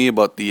thing to me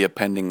about the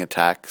pending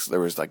attacks, there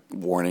was like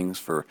warnings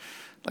for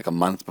like a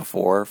month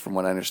before, from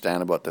what I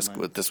understand about this.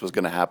 This was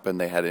going to happen.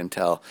 They had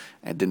intel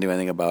and didn't do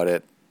anything about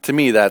it. To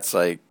me, that's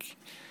like,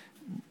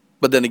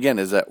 but then again,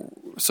 is that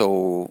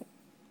so?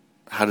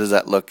 how does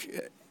that look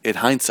in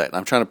hindsight?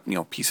 I'm trying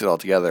to piece it all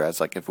together as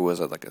like if it was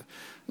like a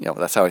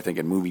that's how I think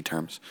in movie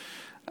terms.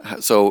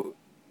 So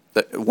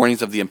the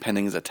warnings of the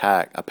impending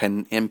attacks,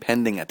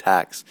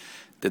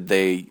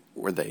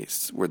 were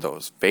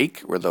those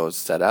fake? Were those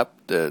set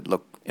up to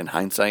look in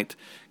hindsight?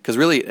 Because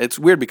really, it's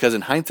weird because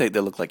in hindsight they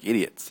look like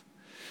idiots.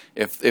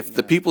 If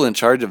the people in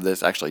charge of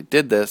this actually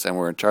did this and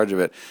were in charge of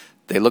it,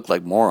 they look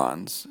like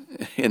morons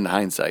in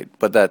hindsight.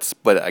 But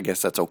I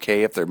guess that's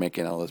okay if they're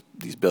making all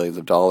these billions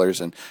of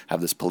dollars and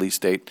have this police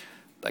state.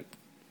 Like,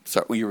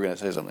 sorry, you were going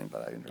to say something,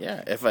 but I interrupted.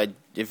 Yeah,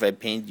 if I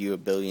paid you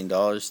 $1 billion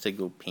to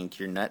go paint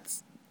your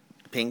nuts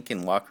pink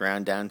and walk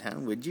around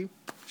downtown, would you?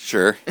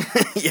 Sure.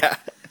 Yeah.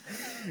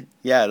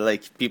 Yeah,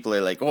 like people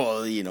are like,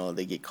 oh,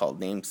 they get called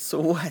names. So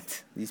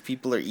what? These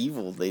people are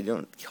evil. They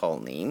don't call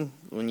names.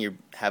 When you're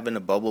having a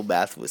bubble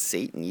bath with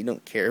Satan, you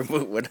don't care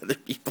about what other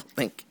people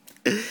think.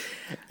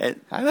 I'd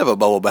have a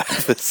bubble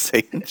bath with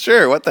Satan.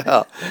 Sure, what the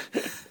hell?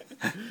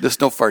 There's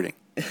no farting.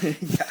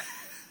 Yeah.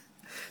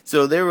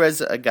 So there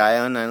was a guy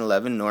on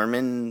 9/11,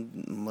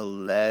 Norman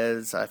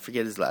Melez, I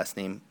forget his last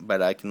name,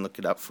 but I can look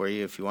it up for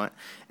you if you want.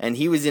 And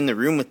he was in the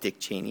room with Dick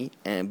Cheney,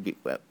 and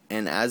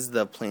as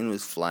the plane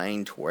was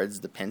flying towards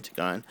the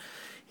Pentagon,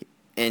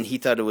 and he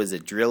thought it was a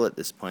drill at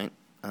this point,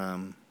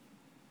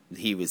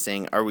 he was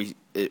saying, "Are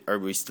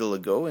we still a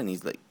go?" And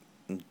he's like,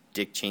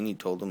 Dick Cheney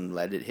told him,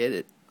 "Let it hit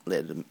it,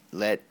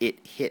 let it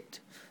hit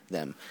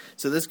them."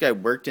 So this guy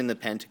worked in the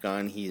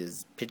Pentagon. He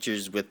has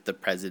pictures with the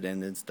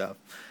president and stuff.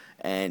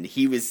 And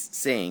he was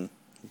saying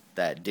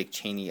that Dick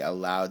Cheney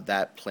allowed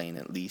that plane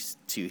at least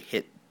to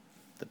hit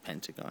the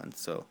Pentagon.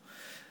 So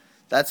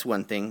that's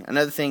one thing.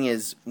 Another thing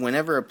is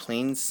whenever a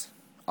plane's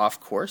off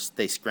course,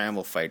 they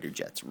scramble fighter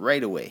jets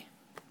right away.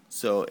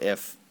 So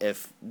if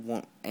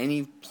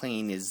any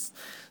plane is,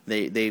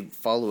 they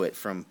follow it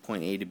from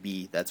point A to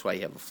B. That's why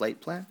you have a flight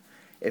plan.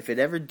 If it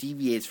ever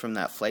deviates from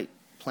that flight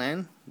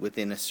plan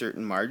within a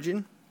certain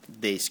margin,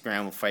 they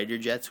scramble fighter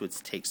jets,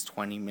 which takes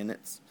 20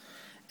 minutes.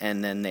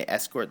 And then they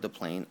escort the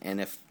plane, and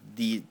if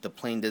the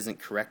plane doesn't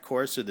correct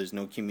course or there's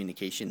no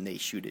communication, they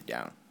shoot it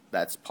down.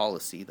 That's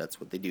policy. That's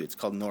what they do. It's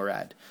called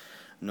NORAD,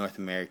 North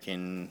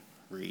American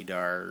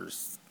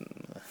Radars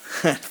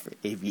for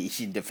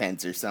Aviation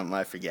Defense or something,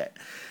 I forget.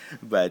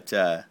 But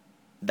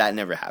that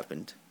never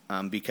happened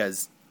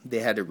because they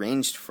had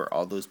arranged for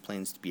all those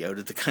planes to be out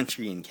of the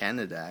country in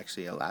Canada,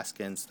 actually,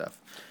 Alaska and stuff.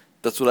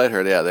 That's what I'd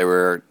heard, yeah. They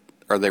were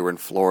in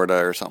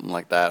Florida or something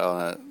like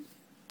that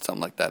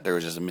something like that. There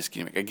was just a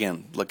miscommunication.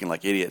 Again, looking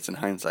like idiots in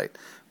hindsight.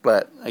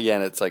 But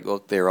again, it's like,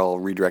 look, they were all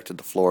redirected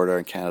to Florida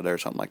and Canada or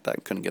something like that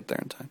and couldn't get there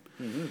in time.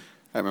 Mm-hmm.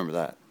 I remember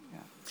that. Yeah.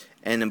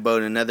 And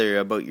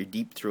about your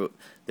deep throat,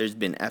 there's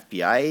been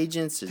FBI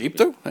agents. Deep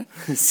throat?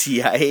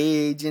 CIA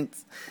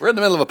agents. We're in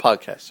the middle of a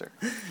podcast, sir.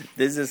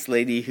 There's this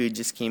lady who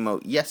just came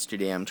out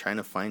yesterday. I'm trying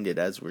to find it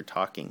as we're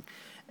talking.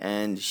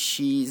 And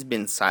she's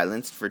been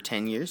silenced for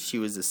 10 years. She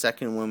was the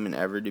second woman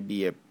ever to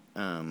be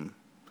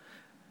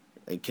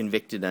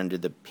convicted under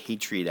the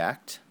Patriot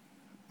Act,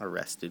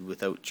 arrested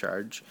without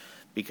charge,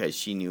 because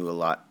she knew a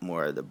lot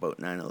more about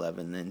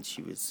 9/11 than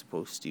she was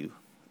supposed to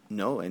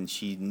know, and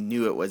she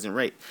knew it wasn't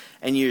right.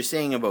 And you're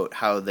saying about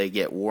how they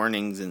get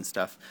warnings and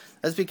stuff.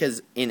 That's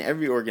because in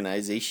every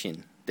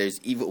organization,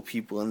 there's evil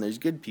people and there's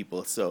good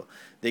people. So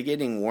they're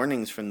getting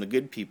warnings from the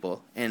good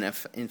people. And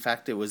if, in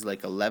fact, it was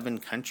like 11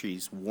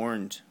 countries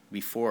warned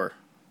before,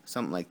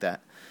 something like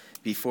that.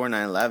 Before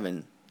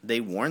 9/11, they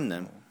warned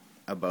them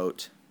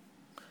about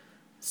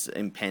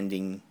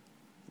impending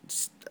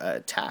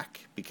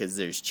attack because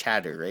there's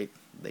chatter, right?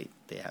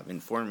 They have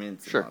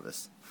informants and all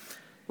this.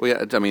 Well,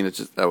 yeah, I mean, it's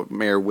just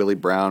Mayor Willie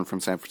Brown from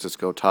San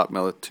Francisco, top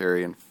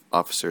military and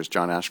officers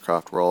John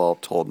Ashcroft were all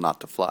told not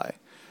to fly.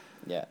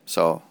 Yeah.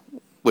 So,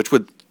 which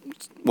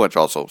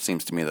also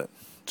seems to me that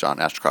John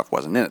Ashcroft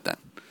wasn't in it then.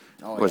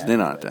 Wasn't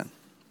in on it then.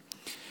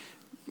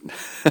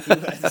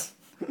 He was.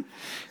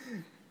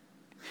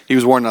 He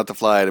was warned not to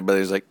fly, but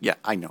he was like, "Yeah,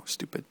 I know,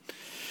 stupid."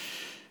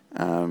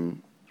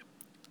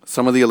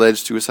 Some of the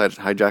alleged suicide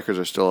hijackers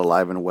are still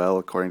alive and well,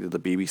 according to the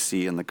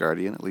BBC and The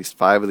Guardian. At least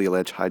 5 of the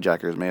alleged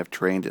hijackers may have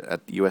trained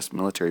at U.S.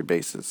 military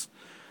bases.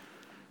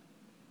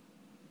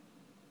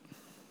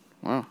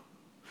 Wow.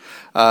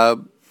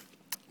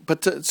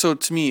 So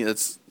to me,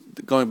 it's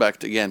going back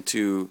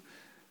to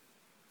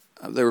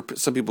there were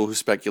some people who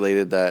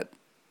speculated that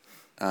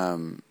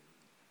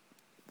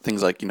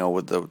things like,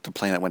 with the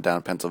plane that went down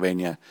in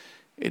Pennsylvania,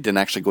 it didn't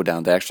actually go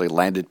down. They actually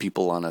landed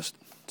people on a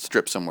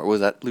strip somewhere.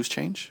 Was that Loose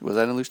Change? Was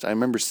that in Loose? I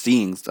remember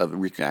seeing a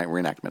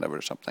reenactment of it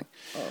or something.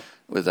 Oh.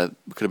 Could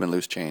have been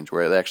Loose Change,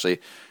 where they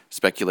actually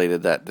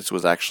speculated that this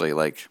was actually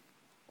like,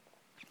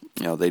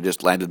 they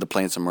just landed the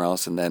plane somewhere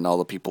else, and then all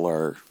the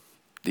people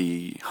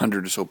the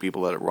 100 or so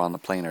people that were on the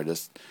plane are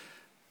just,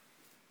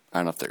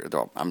 I don't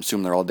know if I'm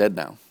assuming they're all dead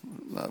now,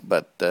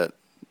 but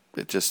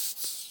it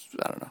just,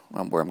 I don't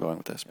know where I'm going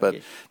with this, but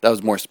that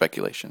was more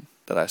speculation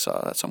that I saw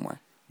that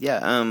somewhere. Yeah.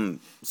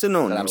 So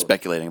no one knows. I'm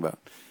speculating about.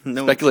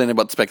 Speculating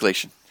about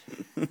speculation.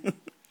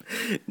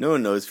 No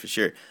one knows for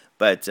sure.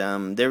 But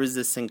there was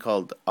this thing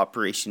called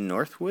Operation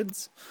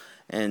Northwoods,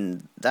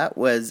 And that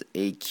was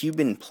a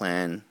Cuban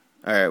plan,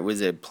 or it was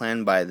a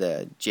plan by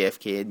the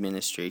JFK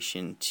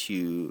administration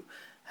to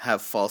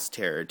have false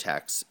terror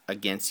attacks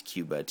against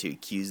Cuba to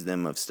accuse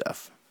them of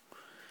stuff.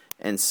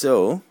 And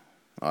so,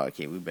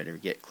 okay, we better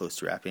get close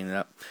to wrapping it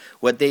up.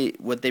 What they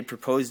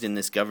proposed in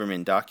this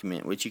government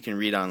document, which you can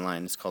read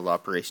online, it's called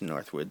Operation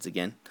Northwoods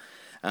again.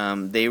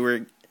 They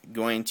were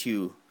going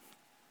to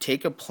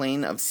take a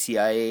plane of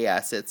CIA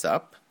assets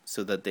up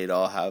so that they'd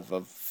all have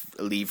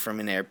leave from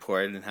an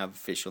airport and have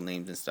official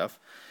names and stuff,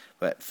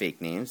 but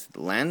fake names.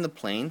 Land the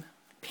plane,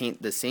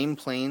 paint the same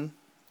plane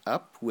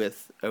up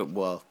with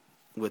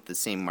the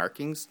same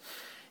markings,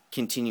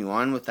 continue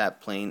on with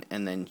that plane,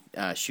 and then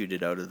shoot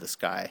it out of the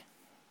sky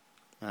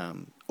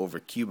over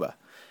Cuba,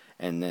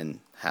 and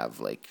then have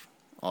like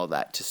all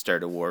that to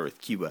start a war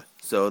with Cuba.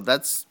 So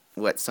that's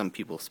what some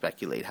people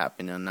speculate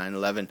happened on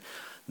 9/11.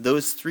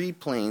 Those 3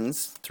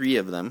 planes, 3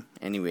 of them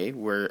anyway,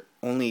 were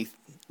only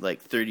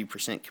like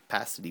 30%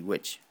 capacity,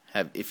 which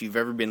if you've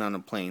ever been on a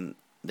plane,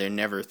 they're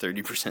never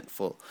 30%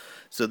 full.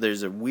 So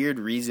there's a weird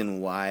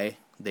reason why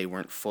they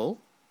weren't full.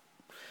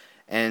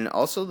 And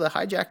also the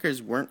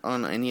hijackers weren't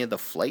on any of the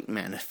flight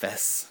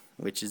manifests,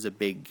 which is a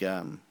big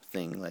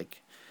thing.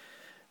 Like,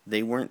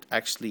 they weren't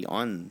actually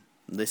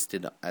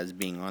listed as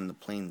being on the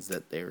planes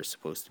that they were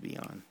supposed to be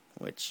on,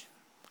 which,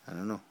 I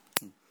don't know.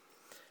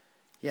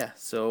 Yeah,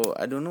 so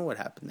I don't know what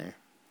happened there.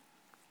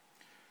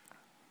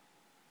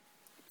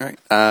 All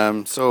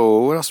right. So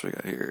what else we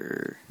got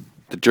here?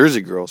 The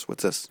Jersey Girls.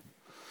 What's this?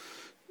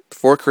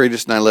 4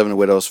 courageous 9/11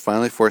 widows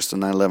finally forced the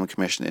 9/11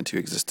 Commission into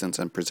existence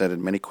and presented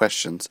many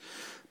questions,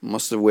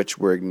 most of which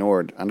were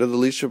ignored. Under the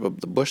leadership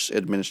of the Bush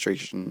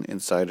administration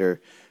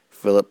insider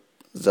Philip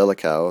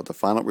Zelikow, the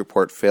final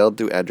report failed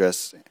to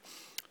address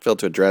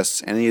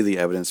any of the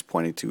evidence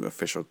pointing to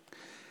official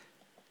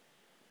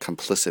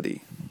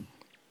complicity.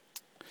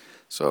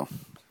 So,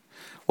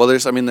 well,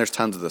 there's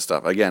tons of this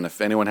stuff. Again, if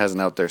anyone hasn't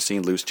out there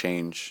seen Loose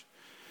Change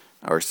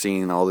or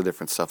seen all the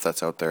different stuff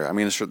that's out there, I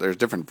mean, there's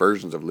different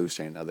versions of Loose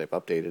Change. Now they've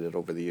updated it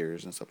over the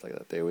years and stuff like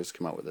that. They always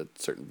come out with a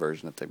certain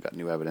version that they've got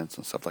new evidence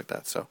and stuff like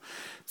that. So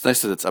it's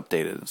nice that it's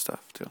updated and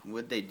stuff too.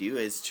 What they do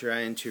is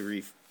trying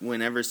to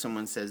whenever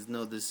someone says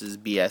no, this is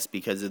BS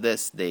because of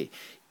this,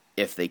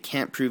 if they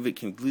can't prove it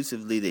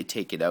conclusively, they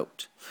take it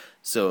out.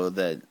 So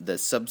the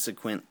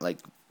subsequent like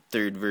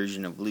 3rd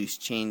version of Loose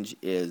Change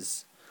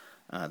is.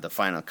 The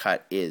final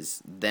cut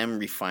is them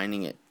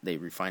refining it. They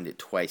refined it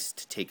twice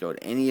to take out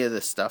any of the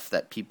stuff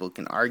that people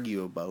can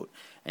argue about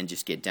and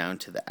just get down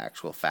to the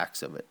actual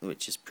facts of it,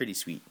 which is pretty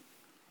sweet.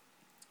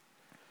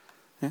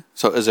 Yeah.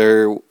 So is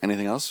there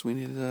anything else we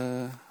need?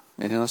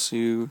 Anything else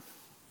Because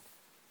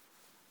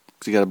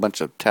you got a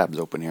bunch of tabs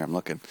open here. I'm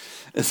looking.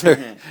 Is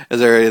there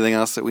anything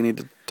else that we need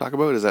to talk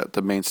about? Is that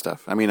the main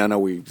stuff? I mean, I know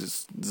we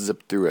just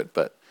zipped through it,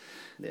 but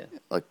yeah,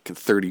 like a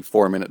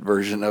 34-minute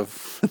version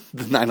of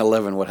the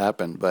 9/11 what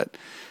happened,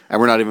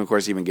 and we're not even, of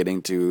course, even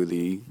getting to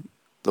the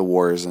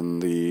wars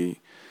and the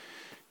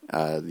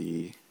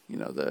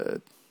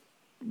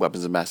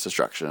weapons of mass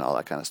destruction and all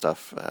that kind of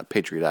stuff,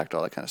 Patriot Act,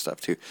 all that kind of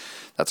stuff too.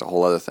 That's a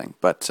whole other thing.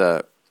 But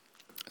so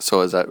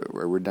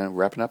we're done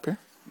wrapping up here?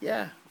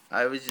 Yeah,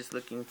 I was just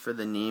looking for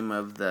the name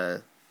of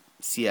the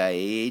CIA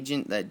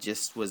agent that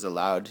just was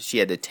allowed. She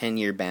had a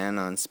 10-year ban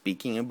on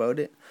speaking about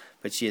it.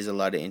 But she has a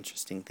lot of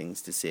interesting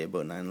things to say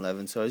about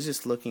 9/11. So I was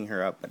just looking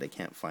her up, but I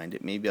can't find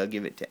it. Maybe I'll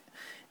give it to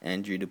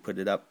Andrew to put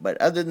it up. But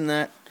other than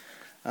that,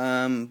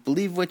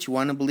 believe what you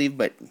want to believe,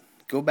 but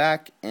go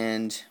back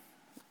and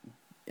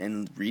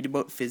read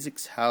about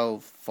physics, how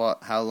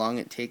long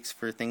it takes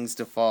for things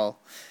to fall,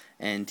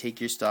 and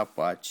take your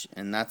stopwatch.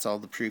 And that's all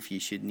the proof you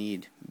should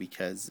need.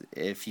 Because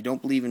if you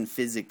don't believe in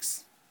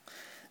physics,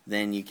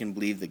 then you can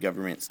believe the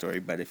government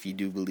story. But if you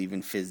do believe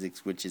in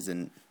physics, which is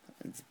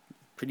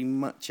pretty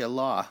much a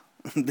law,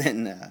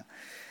 then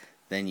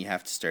you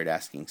have to start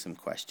asking some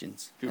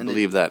questions. You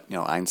believe that,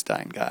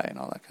 Einstein guy and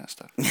all that kind of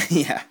stuff.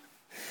 Yeah.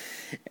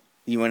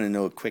 You want to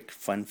know a quick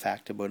fun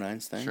fact about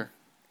Einstein? Sure.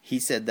 He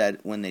said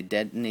that when they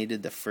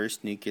detonated the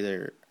first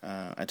nuclear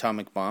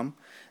atomic bomb,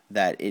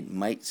 that it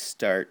might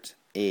start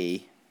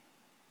a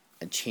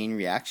chain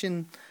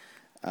reaction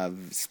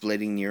of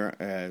splitting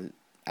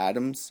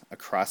atoms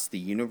across the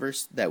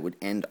universe that would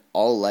end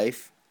all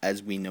life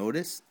as we know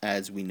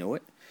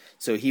it.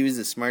 So he was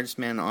the smartest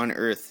man on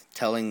Earth,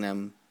 telling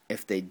them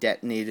if they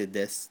detonated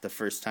this the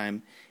first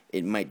time,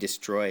 it might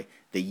destroy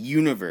the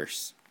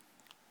universe.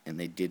 And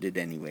they did it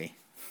anyway.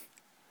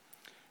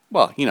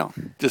 Well,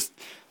 just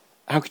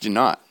how could you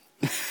not?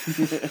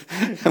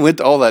 I went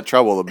to all that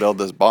trouble to build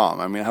this bomb.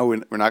 I mean,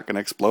 we're not going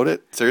to explode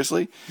it?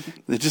 Seriously?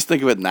 Just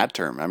think of it in that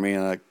term. I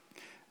mean,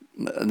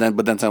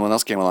 but then someone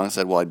else came along and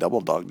said, well, I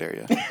double dog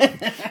dare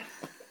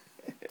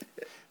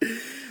you.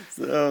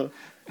 So...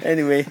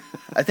 Anyway,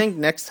 I think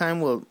next time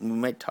we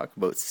might talk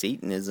about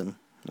Satanism.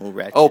 We'll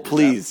ratchet Oh,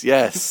 please,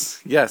 yes,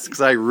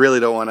 because I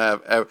really don't want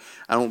to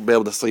I don't be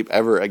able to sleep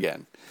ever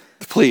again.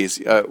 Please,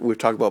 we've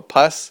talked about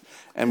pus,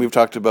 and we've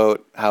talked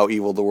about how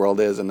evil the world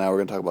is, and now we're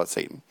going to talk about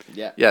Satan.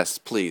 Yeah. Yes,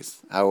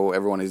 please, how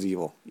everyone is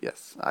evil.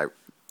 Yes,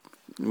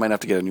 You might have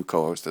to get a new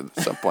co-host at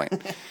some point.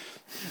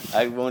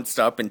 I won't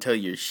stop until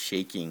you're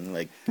shaking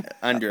like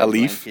under A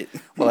leaf?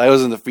 blanket. Well, I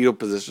was in the fetal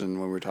position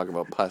when we were talking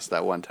about pus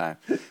that one time.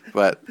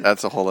 But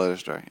that's a whole other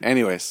story.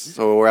 Anyways,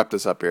 so we'll wrap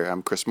this up here.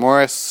 I'm Chris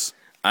Morris.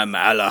 I'm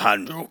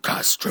Alejandro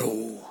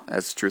Castro.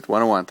 That's Truth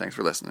 101. Thanks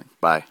for listening.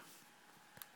 Bye.